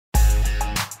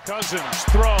Cousins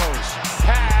throws,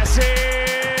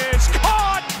 passes,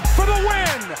 caught for the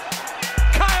win.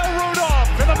 Kyle Rudolph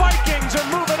and the Vikings are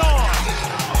moving on.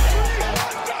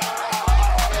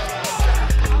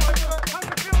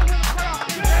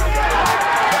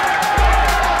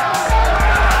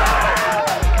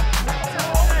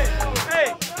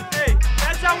 Hey,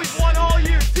 that's how we've won all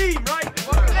year, team, right?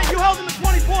 Hey, you held them to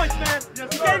 20 points, man. You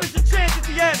gave us a chance at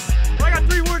the end. I got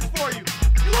 3 words for you.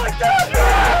 You like that?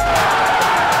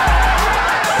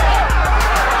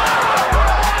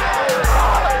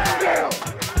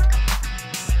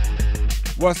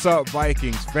 What's up,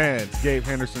 Vikings fans? Gabe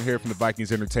Henderson here from the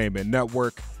Vikings Entertainment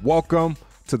Network. Welcome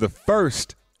to the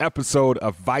first episode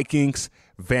of Vikings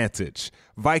Vantage.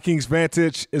 Vikings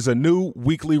Vantage is a new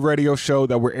weekly radio show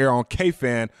that will air on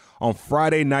KFan on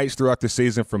Friday nights throughout the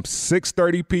season from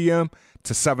 6:30 p.m.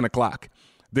 to 7 o'clock.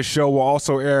 This show will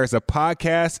also air as a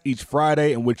podcast each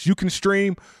Friday, in which you can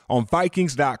stream on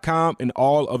Vikings.com and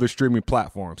all other streaming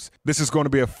platforms. This is going to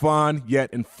be a fun yet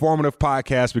informative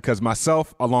podcast because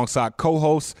myself, alongside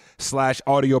co-host /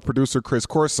 audio producer Chris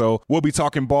Corso, will be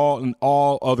talking ball and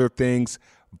all other things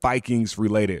Vikings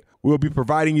related. We'll be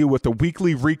providing you with a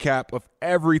weekly recap of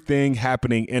everything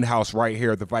happening in-house right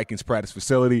here at the Vikings practice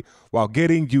facility while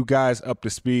getting you guys up to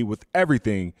speed with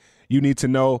everything you need to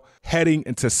know heading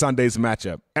into Sunday's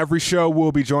matchup. Every show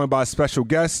will be joined by special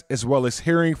guests as well as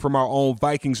hearing from our own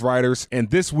Vikings writers. And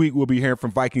this week we'll be hearing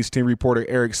from Vikings team reporter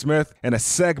Eric Smith and a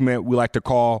segment we like to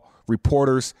call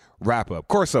Reporters Wrap Up.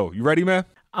 Corso, you ready, man?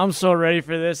 I'm so ready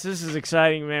for this. This is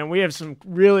exciting, man. We have some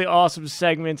really awesome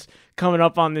segments coming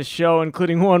up on this show,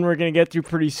 including one we're going to get through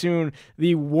pretty soon.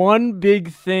 The one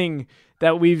big thing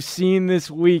that we've seen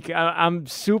this week. I'm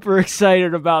super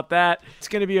excited about that. It's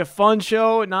going to be a fun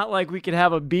show. Not like we could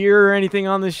have a beer or anything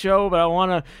on this show, but I want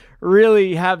to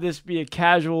really have this be a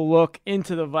casual look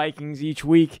into the Vikings each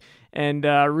week and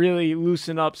really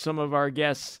loosen up some of our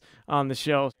guests on the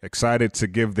show. Excited to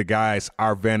give the guys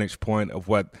our vantage point of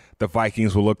what the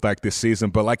Vikings will look like this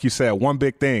season. But like you said, one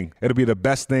big thing. It'll be the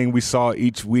best thing we saw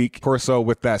each week. Corso,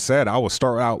 with that said, I will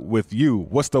start out with you.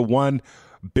 What's the one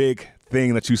big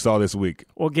thing that you saw this week?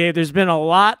 Well, Gabe, there's been a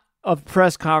lot of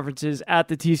press conferences at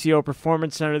the TCO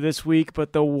Performance Center this week,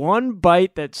 but the one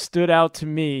bite that stood out to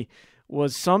me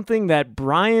was something that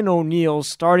Brian O'Neill,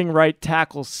 starting right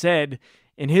tackle, said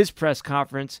in his press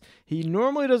conference. He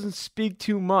normally doesn't speak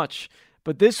too much,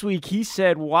 but this week he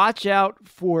said, watch out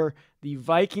for the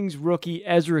Vikings rookie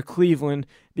Ezra Cleveland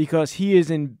because he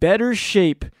is in better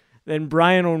shape than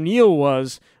Brian O'Neill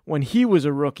was when he was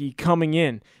a rookie coming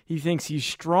in. He thinks he's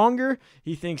stronger,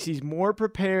 he thinks he's more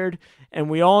prepared, and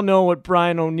we all know what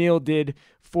Brian O'Neill did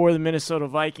for the Minnesota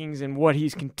Vikings and what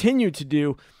he's continued to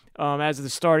do as the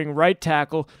starting right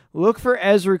tackle. Look for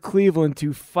Ezra Cleveland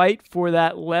to fight for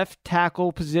that left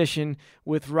tackle position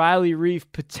with Riley Reiff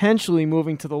potentially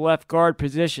moving to the left guard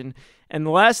position. And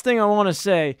the last thing I want to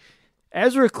say,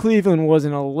 Ezra Cleveland was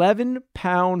an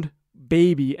 11-pound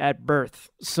baby at birth.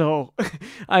 So,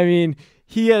 I mean,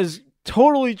 he has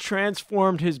totally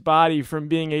transformed his body from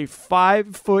being a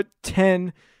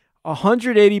 5'10",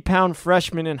 180-pound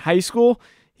freshman in high school.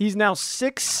 He's now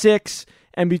 6'6"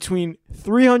 and between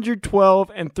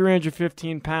 312 and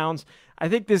 315 pounds. I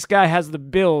think this guy has the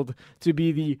build to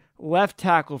be the left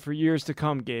tackle for years to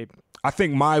come, Gabe. I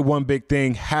think my one big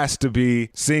thing has to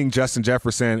be seeing Justin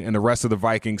Jefferson and the rest of the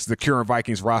Vikings, the current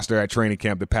Vikings roster at training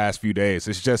camp the past few days.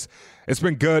 It's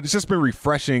been good. It's just been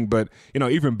refreshing, but,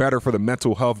 even better for the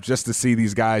mental health just to see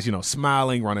these guys,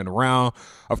 smiling, running around.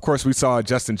 Of course, we saw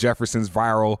Justin Jefferson's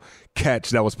viral catch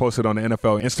that was posted on the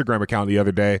NFL Instagram account the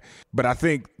other day. But I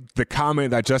think the comment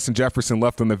that Justin Jefferson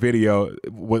left on the video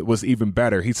was even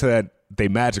better. He said, "They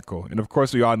magical." And of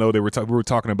course, we all know we were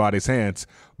talking about his hands.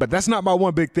 But that's not my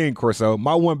one big thing, Corso.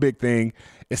 My one big thing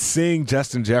is seeing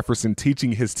Justin Jefferson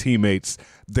teaching his teammates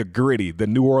the gritty, the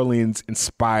New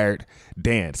Orleans-inspired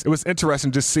dance. It was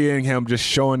interesting just seeing him just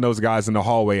showing those guys in the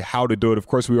hallway how to do it. Of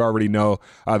course, we already know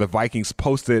the Vikings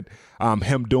posted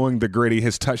him doing the gritty,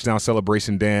 his touchdown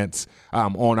celebration dance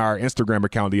on our Instagram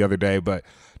account the other day. But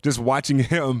just watching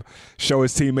him show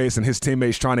his teammates and his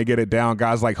teammates trying to get it down,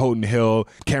 guys like Houghton Hill,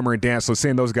 Cameron Dantzler,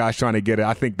 seeing those guys trying to get it,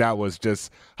 I think that was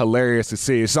just hilarious to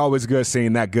see. It's always good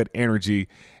seeing that good energy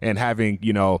and having,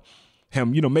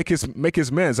 him, make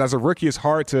his men's. As a rookie, it's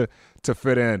hard to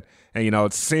fit in.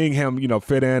 And, seeing him,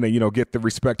 fit in and, get the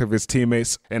respect of his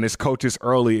teammates and his coaches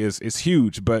early is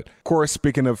huge. But, of course,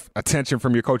 speaking of attention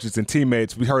from your coaches and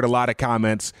teammates, we heard a lot of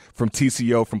comments from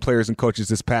TCO, from players and coaches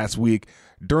this past week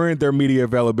during their media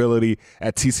availability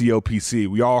at TCO PC.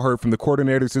 We all heard from the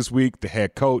coordinators this week, the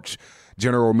head coach,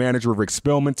 general manager Rick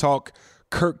Spielman talk,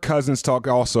 Kirk Cousins talk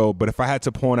also. But if I had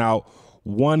to point out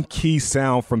one key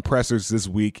sound from pressers this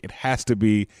week, it has to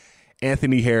be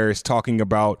Anthony Harris talking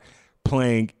about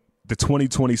playing the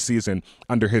 2020 season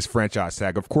under his franchise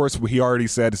tag. Of course, he already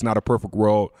said it's not a perfect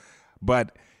world,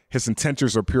 but his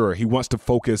intentions are pure. He wants to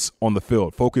focus on the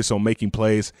field, focus on making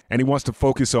plays, and he wants to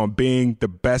focus on being the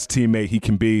best teammate he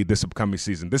can be this upcoming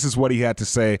season. This is what he had to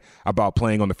say about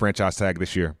playing on the franchise tag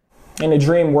this year. In the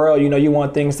dream world, you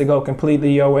want things to go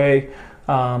completely your way,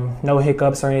 no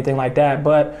hiccups or anything like that.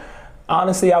 But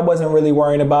honestly, I wasn't really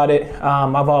worrying about it.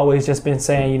 I've always just been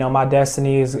saying, my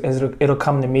destiny is it'll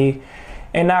come to me,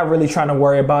 and not really trying to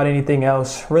worry about anything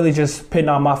else. Really just putting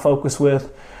on my focus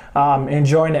with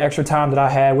enjoying the extra time that I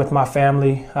had with my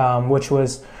family, which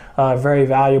was very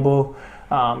valuable.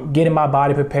 Getting my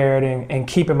body prepared and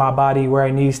keeping my body where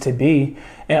it needs to be,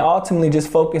 and ultimately just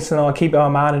focusing on keeping my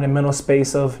mind in the mental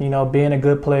space of being a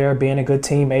good player, being a good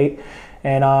teammate,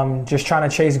 and just trying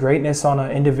to chase greatness on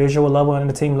an individual level and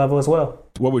a team level as well.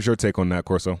 What was your take on that,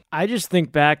 Corso? I just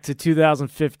think back to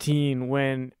 2015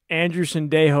 when Andrew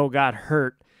Sendejo got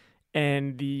hurt,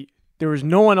 and there was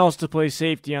no one else to play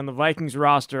safety on the Vikings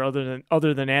roster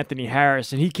other than Anthony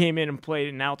Harris, and he came in and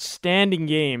played an outstanding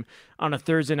game on a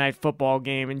Thursday night football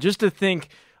game. And just to think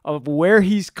of where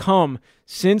he's come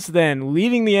since then,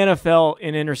 leading the NFL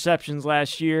in interceptions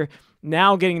last year,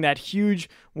 now getting that huge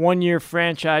one-year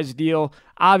franchise deal.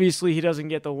 Obviously, he doesn't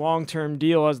get the long-term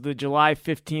deal as the July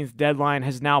 15th deadline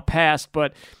has now passed,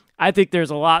 but I think there's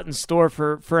a lot in store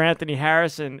for Anthony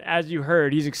Harris, and as you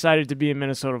heard, he's excited to be a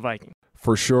Minnesota Viking.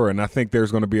 For sure, and I think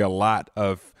there's going to be a lot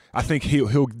of – I think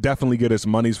he'll definitely get his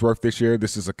money's worth this year.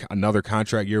 This is another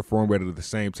contract year for him, but at the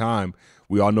same time,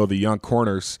 we all know the young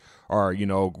corners are,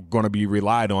 going to be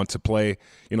relied on to play,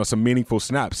 some meaningful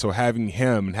snaps. So having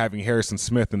him and having Harrison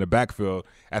Smith in the backfield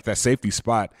at that safety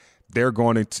spot, they're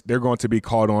going to be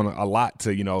called on a lot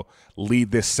to,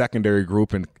 lead this secondary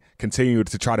group and continue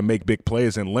to try to make big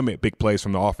plays and limit big plays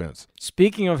from the offense.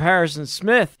 Speaking of Harrison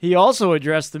Smith, he also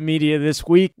addressed the media this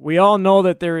week. We all know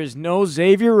that there is no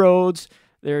Xavier Rhodes,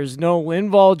 there's no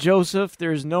Linval Joseph,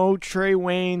 there's no Trey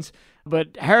Waynes,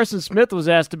 but Harrison Smith was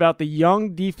asked about the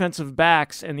young defensive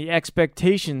backs and the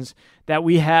expectations that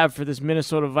we have for this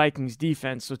Minnesota Vikings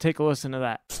defense. So take a listen to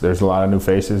that. There's a lot of new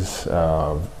faces,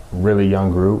 really young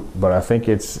group, but I think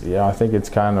it's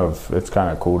kind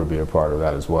of cool to be a part of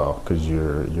that as well, because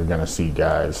you're going to see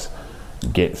guys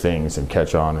get things and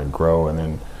catch on and grow. And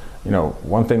then,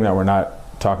 one thing that we're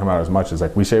not talking about as much is,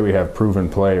 like, we say we have proven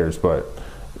players, but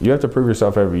you have to prove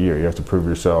yourself every year. You have to prove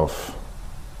yourself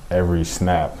every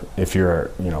snap. If you're,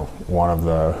 one of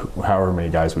the however many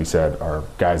guys we said are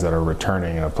guys that are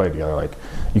returning and have played together, like,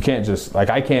 you can't just, like,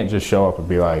 I can't just show up and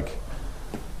be like,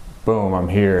 boom, I'm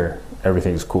here,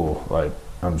 everything's cool, like,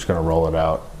 I'm just gonna roll it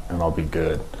out and I'll be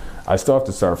good. I still have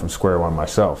to start from square one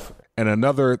myself. And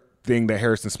another thing that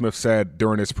Harrison Smith said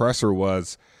during his presser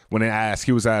was, when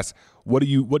he was asked, what do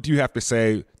you have to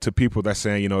say to people that's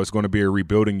saying, it's going to be a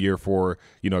rebuilding year for,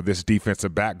 this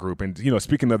defensive back group? And,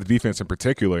 speaking of the defense in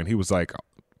particular, and he was like,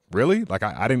 really? Like,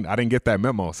 I didn't get that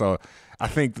memo. So I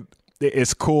think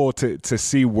it's cool to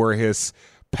see where his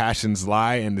passions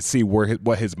lie and to see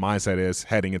what his mindset is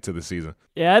heading into the season.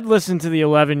 Yeah, I'd listen to the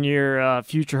 11-year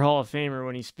future Hall of Famer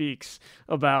when he speaks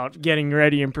about getting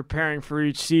ready and preparing for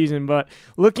each season. But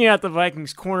looking at the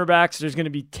Vikings cornerbacks, there's going to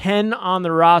be 10 on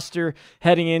the roster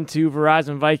heading into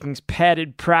Verizon Vikings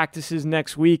padded practices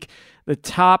next week. The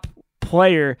top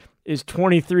player is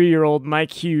 23-year-old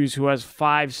Mike Hughes, who has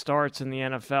 5 starts in the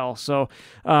NFL. So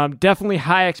definitely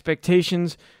high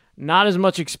expectations. Not as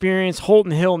much experience.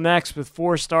 Holton Hill next with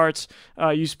 4 starts.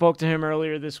 You spoke to him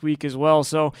earlier this week as well.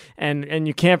 So, and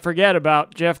you can't forget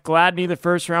about Jeff Gladney, the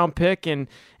first-round pick, and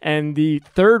the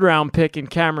third-round pick in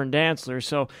Cameron Dantzler.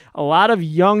 So a lot of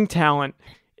young talent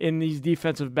in these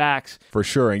defensive backs. For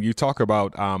sure. And you talk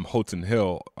about Holton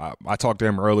Hill. I talked to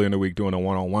him earlier in the week doing a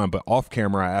one-on-one, but off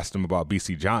camera I asked him about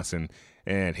Bisi Johnson,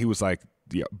 and he was like,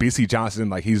 yeah, Bisi Johnson,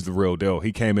 like, he's the real deal.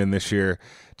 He came in this year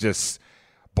just –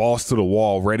 balls to the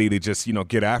wall, ready to just,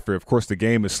 get after it. Of course, the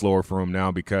game is slower for him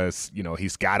now because,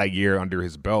 he's got a year under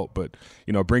his belt. But,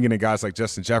 bringing in guys like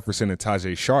Justin Jefferson and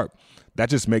Tajay Sharp, that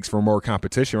just makes for more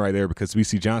competition right there because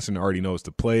Bisi Johnson already knows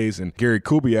the plays. And Gary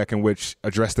Kubiak, in which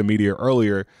addressed the media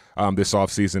earlier this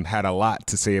offseason, had a lot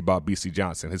to say about Bisi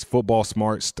Johnson. His football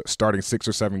smart, starting 6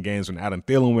 or 7 games when Adam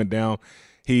Thielen went down.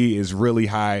 He is really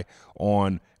high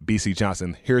on Bisi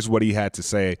Johnson. Here's what he had to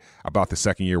say about the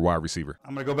second-year wide receiver.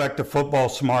 I'm going to go back to football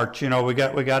smart. We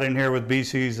got in here with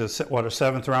Bisi. He's a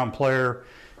 7th-round player.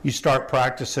 you start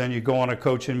practicing, you go on a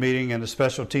coaching meeting, and the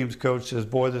special teams coach says,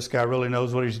 boy, this guy really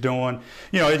knows what he's doing.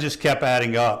 It just kept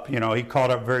adding up. He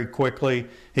caught up very quickly.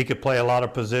 He could play a lot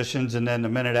of positions, and then the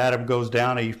minute Adam goes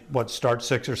down, he starts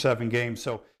 6 or 7 games.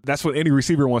 So that's what any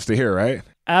receiver wants to hear, right?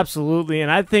 Absolutely,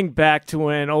 and I think back to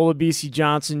when Bisi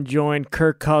Johnson joined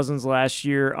Kirk Cousins last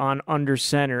year on under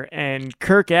center, and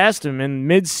Kirk asked him in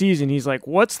mid-season, he's like,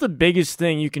 what's the biggest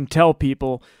thing you can tell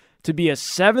people to be a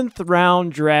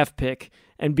 7th-round draft pick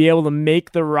and be able to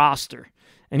make the roster?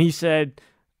 And he said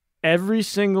every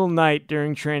single night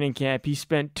during training camp, he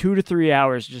spent 2 to 3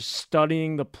 hours just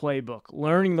studying the playbook,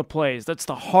 learning the plays. That's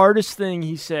the hardest thing,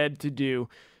 he said, to do,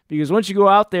 because once you go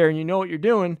out there and you know what you're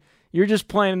doing, you're just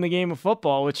playing the game of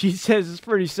football, which he says is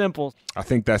pretty simple. I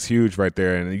think that's huge right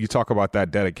there. And you talk about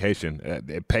that dedication.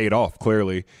 It paid off,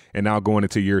 clearly. And now going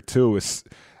into year 2,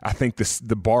 I think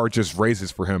the bar just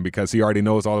raises for him because he already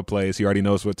knows all the plays. He already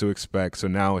knows what to expect. So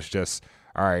now it's just,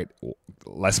 all right,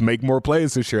 let's make more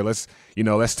plays this year. Let's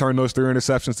turn those 3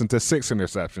 interceptions into 6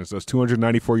 interceptions, those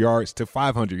 294 yards to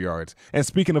 500 yards. And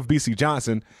speaking of Bisi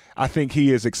Johnson, I think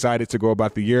he is excited to go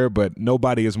about the year, but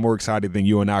nobody is more excited than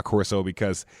you and I, Corso,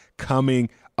 because coming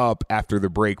up after the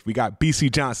break, we got Bisi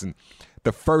Johnson,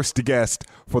 the first guest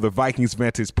for the Vikings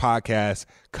Vantage podcast,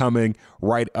 coming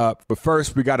right up. But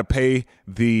first, we got to pay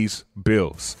these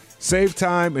bills. Save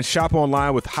time and shop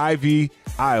online with Hy-Vee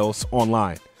Aisles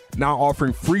Online. Now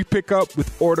offering free pickup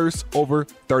with orders over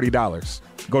 $30.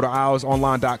 Go to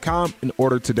aislesonline.com and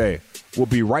order today. We'll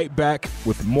be right back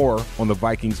with more on the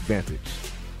Vikings Vantage.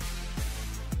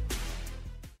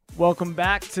 Welcome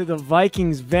back to the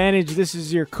Vikings Vantage. This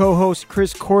is your co-host,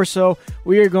 Chris Corso.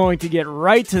 We are going to get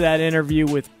right to that interview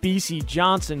with Bisi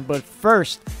Johnson. But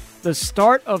first, the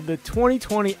start of the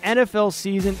 2020 NFL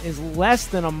season is less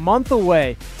than a month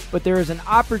away, but there is an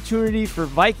opportunity for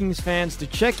Vikings fans to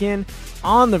check in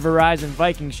on the Verizon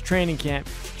Vikings training camp.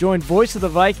 Join Voice of the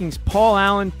Vikings Paul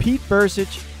Allen, Pete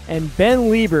Bursich, and Ben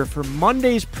Lieber for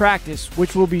Monday's practice,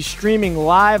 which will be streaming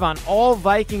live on all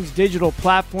Vikings digital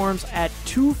platforms at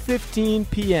 2:15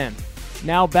 p.m.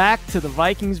 Now back to the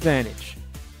Vikings Vantage.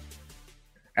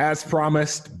 As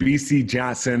promised, Bisi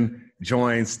Johnson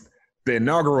joins the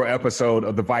inaugural episode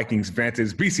of the Vikings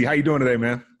Vantage. Bisi, how you doing today,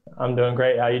 man? I'm doing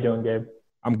great. How you doing, Gabe?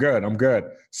 I'm good.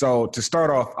 So to start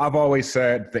off, I've always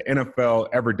said the NFL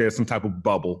ever did some type of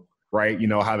bubble, right? You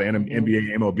know how the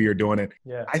NBA, MLB are doing it.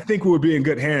 Yeah. I think we would be in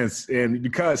good hands, and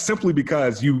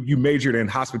because you majored in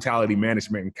hospitality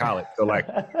management in college, so like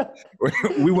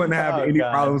we wouldn't have any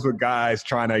problems with guys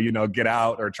trying to get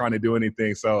out or trying to do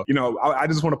anything. So I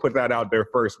just want to put that out there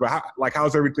first. But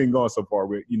how's everything going so far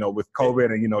with with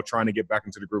COVID and trying to get back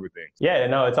into the groove of things? Yeah,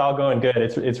 no, it's all going good.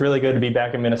 It's really good to be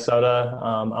back in Minnesota.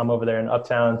 I'm over there in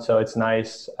Uptown, so it's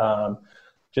nice.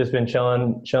 Just been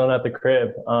chilling at the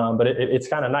crib. But it's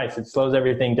kind of nice. It slows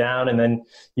everything down, and then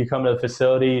you come to the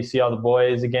facility, you see all the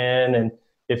boys again, and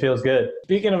it feels good.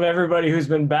 Speaking of everybody who's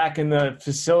been back in the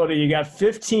facility, you got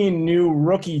 15 new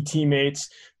rookie teammates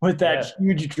with that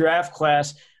huge draft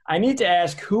class. I need to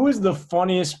ask, who is the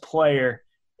funniest player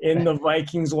in the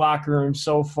Vikings locker room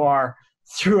so far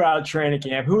throughout training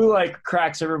camp? Who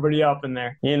cracks everybody up in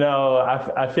there?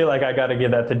 I feel like I got to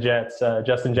give that to Jets,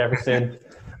 Justin Jefferson.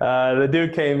 The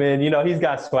dude came in, he's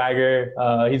got swagger.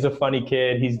 He's a funny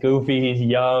kid. He's goofy. He's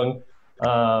young.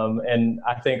 And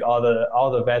I think all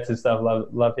the vets and stuff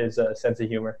love his sense of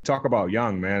humor. Talk about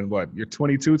young, man. What, you're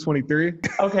 22, 23?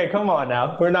 Okay, come on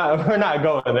now. We're not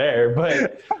going there,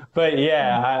 but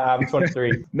yeah, I'm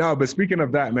 23. No, but speaking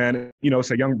of that, man, it's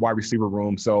a young wide receiver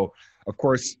room. So of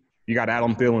course you got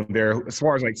Adam Thielen there. As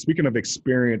far as speaking of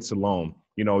experience alone,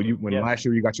 last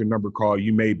year you got your number called,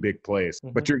 you made big plays,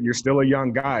 but you're still a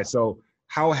young guy. So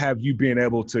how have you been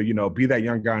able to, be that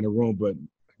young guy in the room, but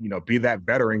be that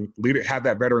veteran leader, have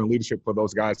that veteran leadership for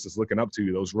those guys that's looking up to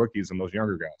you, those rookies and those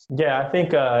younger guys? Yeah, I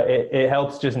think it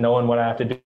helps just knowing what I have to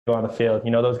do on the field.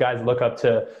 Those guys look up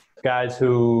to guys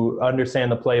who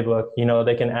understand the playbook.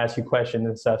 They can ask you questions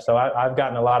and stuff. So I've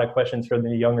gotten a lot of questions from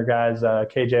the younger guys,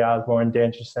 KJ Osborne,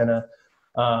 Dan Chisena,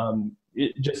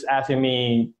 just asking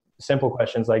me simple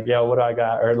questions like, yo, what do I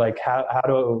got? Or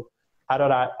how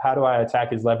do I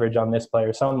attack his leverage on this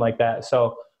player? Something like that.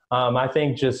 So I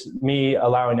think just me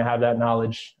allowing to have that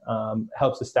knowledge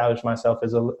helps establish myself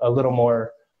as a little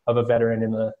more of a veteran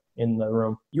in the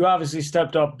room. You obviously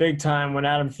stepped up big time when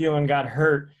Adam Thielen got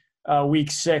hurt week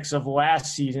 6 of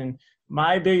last season.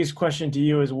 My biggest question to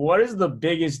you is, what is the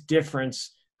biggest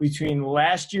difference between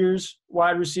last year's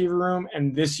wide receiver room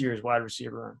and this year's wide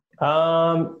receiver room?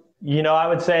 I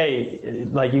would say,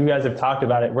 like you guys have talked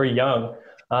about it, we're young.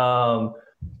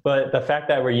 But the fact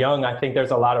that we're young, I think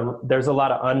there's a lot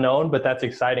of unknown, but that's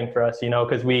exciting for us,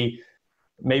 because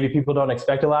maybe people don't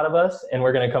expect a lot of us, and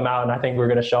we're going to come out and I think we're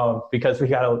going to show them because we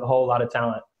got a whole lot of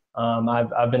talent.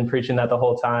 I've been preaching that the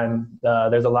whole time.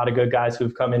 There's a lot of good guys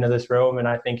who've come into this room and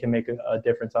I think can make a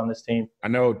difference on this team. I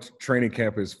know training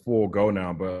camp is full go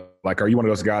now, but are you one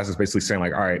of those guys that's basically saying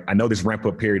all right, I know this ramp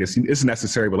up period is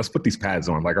necessary, but let's put these pads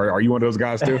on? Are you one of those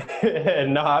guys too?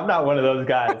 No, I'm not one of those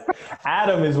guys.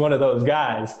 Adam is one of those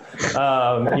guys.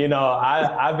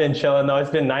 I've been chilling though.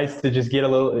 It's been nice to just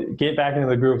get back into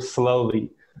the groove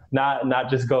slowly, not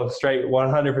just go straight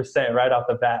 100% right off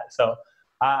the bat. So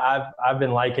I've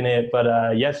been liking it,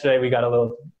 but yesterday we got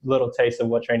a little taste of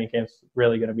what training camp's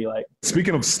really going to be like.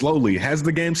 Speaking of slowly, has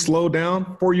the game slowed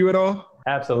down for you at all?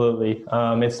 Absolutely.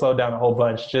 It slowed down a whole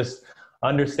bunch. Just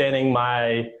understanding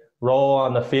my role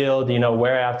on the field,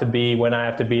 where I have to be, when I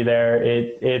have to be there.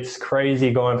 It's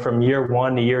crazy going from year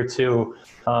 1 to year 2,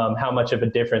 how much of a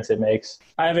difference it makes.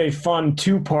 I have a fun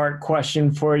 2-part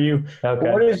question for you.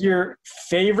 Okay. What is your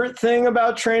favorite thing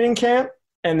about training camp?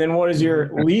 And then what is your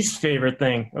least favorite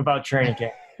thing about training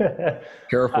camp?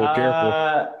 Careful.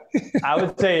 I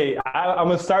would say I'm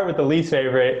going to start with the least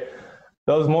favorite.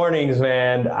 Those mornings,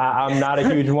 man, I'm not a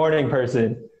huge morning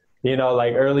person.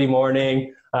 Like early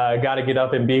morning, got to get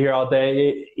up and be here all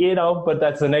day, but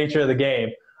that's the nature of the game.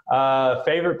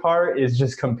 Favorite part is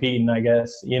just competing, I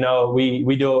guess.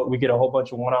 We get a whole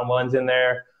bunch of one-on-ones in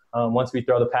there once we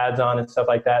throw the pads on and stuff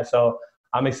like that. So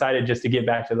I'm excited just to get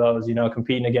back to those,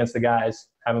 competing against the guys,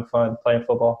 having fun, playing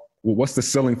football. Well, what's the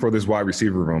ceiling for this wide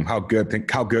receiver room? How good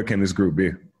can this group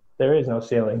be? There is no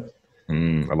ceiling.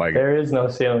 I like it. There is no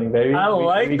ceiling, baby. I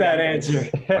like that answer.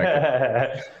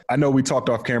 I know we talked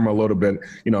off camera a little bit.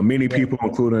 Many people,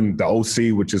 including the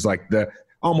OC, which is like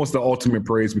almost the ultimate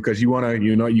praise because you want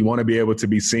to be able to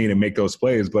be seen and make those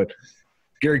plays. But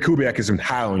Gary Kubiak has been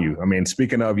high on you. I mean,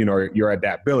 speaking of your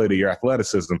adaptability, your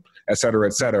athleticism, et cetera,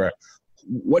 et cetera.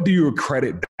 What do you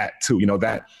accredit that to?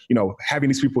 Having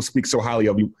these people speak so highly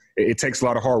of you, it takes a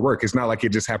lot of hard work. It's not like it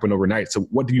just happened overnight. So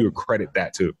what do you accredit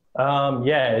that to?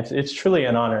 It's truly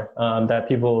an honor that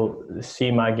people see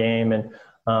my game and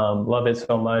love it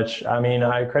so much. I mean,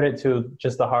 I credit to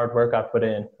just the hard work I put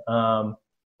in.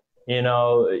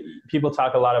 People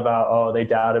talk a lot about, they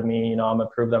doubted me, I'm gonna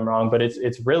prove them wrong, but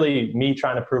it's really me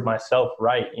trying to prove myself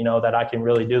right, that I can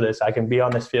really do this. I can be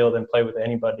on this field and play with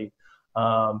anybody.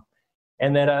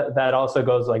 And then that also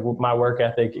goes like with my work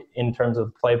ethic in terms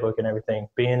of the playbook and everything,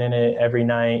 being in it every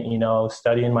night,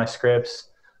 studying my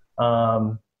scripts.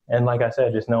 And like I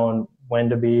said, just knowing when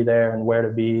to be there and where to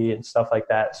be and stuff like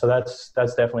that. So that's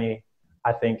definitely,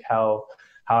 I think, how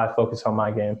I focus on my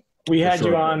game. We had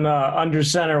you on Under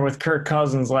Center with Kirk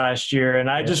Cousins last year, and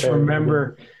I just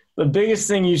remember the biggest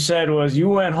thing you said was you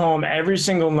went home every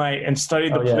single night and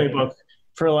studied the playbook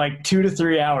for like 2 to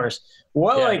 3 hours.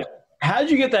 How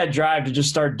did you get that drive to just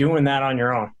start doing that on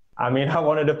your own? I mean, I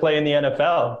wanted to play in the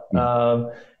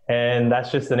NFL, and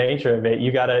that's just the nature of it.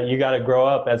 You gotta grow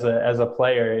up as a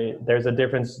player. There's a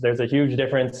difference. There's a huge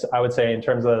difference, I would say, in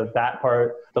terms of that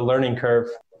part, the learning curve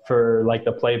for like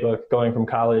the playbook going from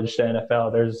college to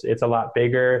NFL. It's a lot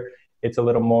bigger. It's a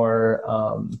little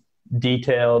more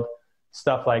detailed,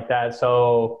 stuff like that.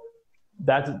 So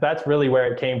that's really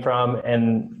where it came from.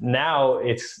 And now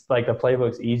it's like the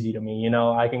playbook's easy to me.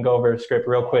 I can go over a script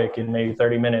real quick in maybe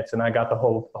 30 minutes and I got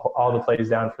all the plays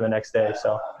down for the next day.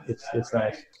 So it's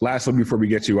nice. Lastly, before we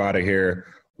get you out of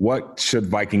here, what should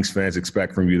Vikings fans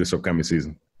expect from you this upcoming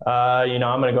season? I'm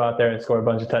going to go out there and score a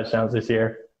bunch of touchdowns this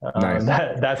year. Nice.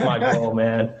 That's my goal,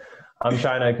 man. I'm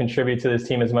trying to contribute to this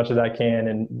team as much as I can,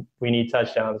 and we need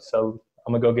touchdowns. So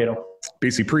I'm going to go get them.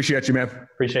 Bisi, appreciate you, man.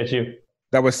 Appreciate you.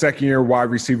 That was second-year wide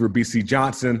receiver Bisi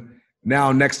Johnson.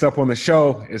 Now, next up on the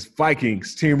show is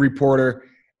Vikings team reporter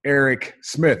Eric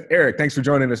Smith. Eric, thanks for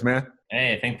joining us, man.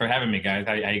 Hey, thanks for having me, guys.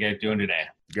 How you guys doing today?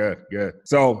 Good.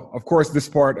 So, of course, this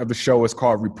part of the show is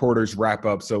called Reporters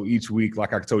Wrap-Up. So each week,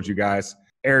 like I told you guys,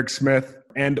 Eric Smith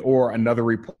and or another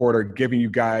reporter giving you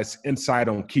guys insight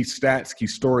on key stats, key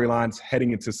storylines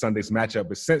heading into Sunday's matchup.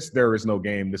 But since there is no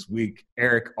game this week,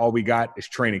 Eric, all we got is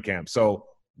training camp. So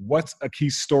what's a key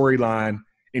storyline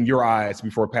in your eyes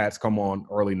before Pats come on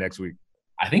early next week?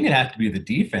 I think it has to be the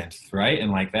defense, right?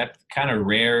 And like that's kind of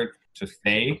rare to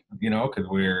say, because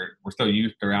we're so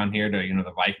used around here to,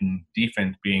 the Viking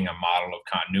defense being a model of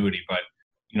continuity. But,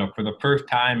 for the first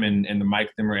time in the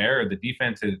Mike Zimmer era, the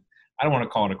defense is, I don't want to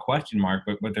call it a question mark,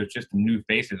 but there's just new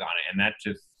faces on it, and that's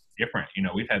just different.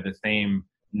 We've had the same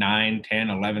 9, 10,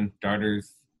 11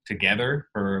 starters together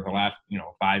for the last,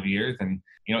 5 years, and,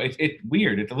 it's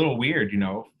weird. It's a little weird,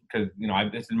 because,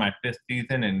 this is my 5th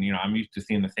season and, I'm used to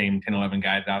seeing the same 10, 11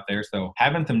 guys out there. So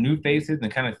having some new faces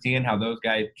and kind of seeing how those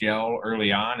guys gel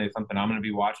early on is something I'm going to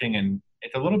be watching. And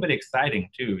it's a little bit exciting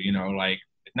too,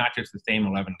 it's not just the same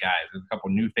 11 guys. There's a couple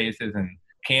new faces, and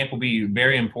camp will be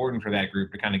very important for that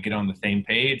group to kind of get on the same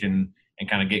page and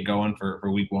kind of get going for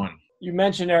week 1. You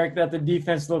mentioned, Eric, that the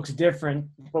defense looks different,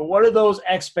 but what are those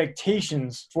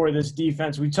expectations for this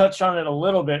defense? We touched on it a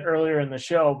little bit earlier in the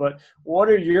show, but what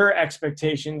are your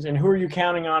expectations, and who are you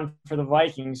counting on for the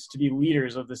Vikings to be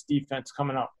leaders of this defense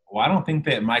coming up? Well, I don't think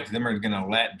that Mike Zimmer is going to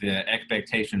let the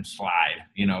expectations slide.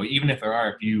 Even if there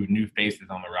are a few new faces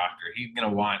on the roster, he's going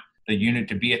to want the unit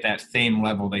to be at that same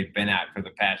level they've been at for the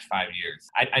past 5 years.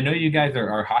 I know you guys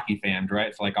are hockey fans,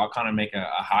 right? So, I'll kind of make a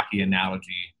hockey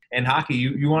analogy. In hockey,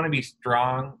 you want to be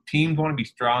strong. Teams want to be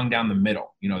strong down the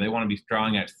middle. They want to be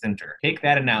strong at center. Take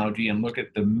that analogy and look at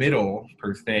the middle,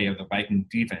 per se, of the Vikings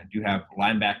defense. You have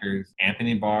linebackers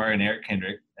Anthony Barr and Eric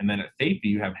Kendrick, and then at safety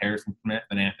you have Harrison Smith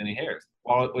and Anthony Harris.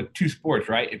 Well, with 2 sports,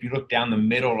 right, if you look down the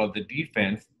middle of the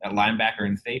defense at linebacker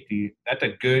and safety, that's a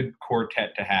good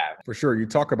quartet to have. For sure. You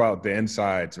talk about the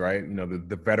insides, right?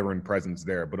 The veteran presence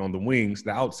there. But on the wings,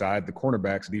 the outside, the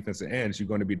cornerbacks, defensive ends, you're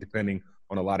going to be depending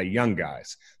on a lot of young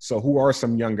guys. So who are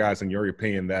some young guys, in your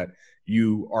opinion, that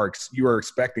you are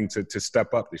expecting to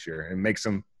step up this year and make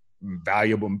some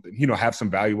valuable, have some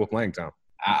valuable playing time?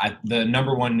 The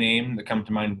number one name that comes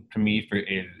to mind to me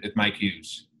is Mike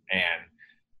Hughes. And,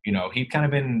 he's kind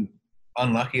of been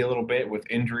unlucky a little bit with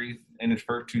injuries in his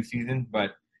first 2 seasons,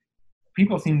 but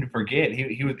people seem to forget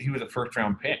he was a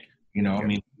first-round pick. He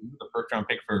was a first-round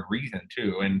pick for a reason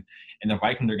too. And the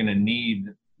Vikings are going to need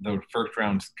those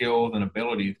first-round skills and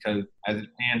abilities, because as it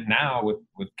stands now with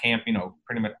camp,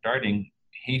 pretty much starting,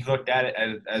 he's looked at it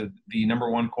as the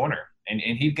number 1 corner. And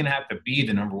he's going to have to be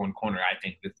the number 1 corner, I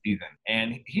think, this season.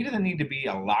 And he doesn't need to be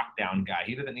a lockdown guy.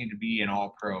 He doesn't need to be an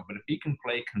all-pro. But if he can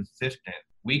play consistent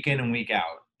week in and week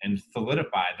out and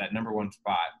solidify that number 1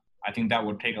 spot, I think that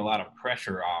would take a lot of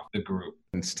pressure off the group.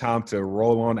 It's time to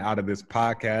roll on out of this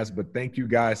podcast, but thank you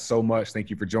guys so much. Thank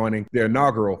you for joining the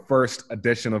inaugural first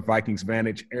edition of Vikings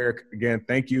Vantage. Eric, again,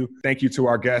 thank you. Thank you to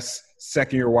our guests,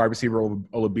 second-year wide receiver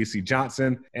Bisi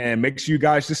Johnson. And make sure you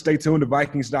guys just stay tuned to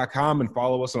Vikings.com and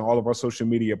follow us on all of our social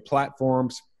media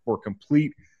platforms for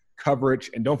complete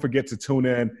coverage. And don't forget to tune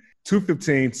in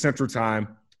 2:15 Central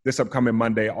Time this upcoming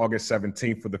Monday, August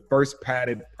 17th, for the first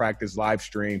padded practice live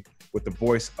stream with the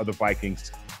voice of the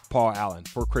Vikings, Paul Allen.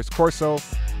 For Chris Corso,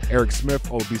 Eric Smith,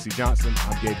 Bisi Johnson,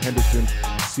 I'm Gabe Henderson.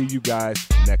 See you guys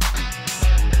next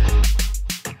week.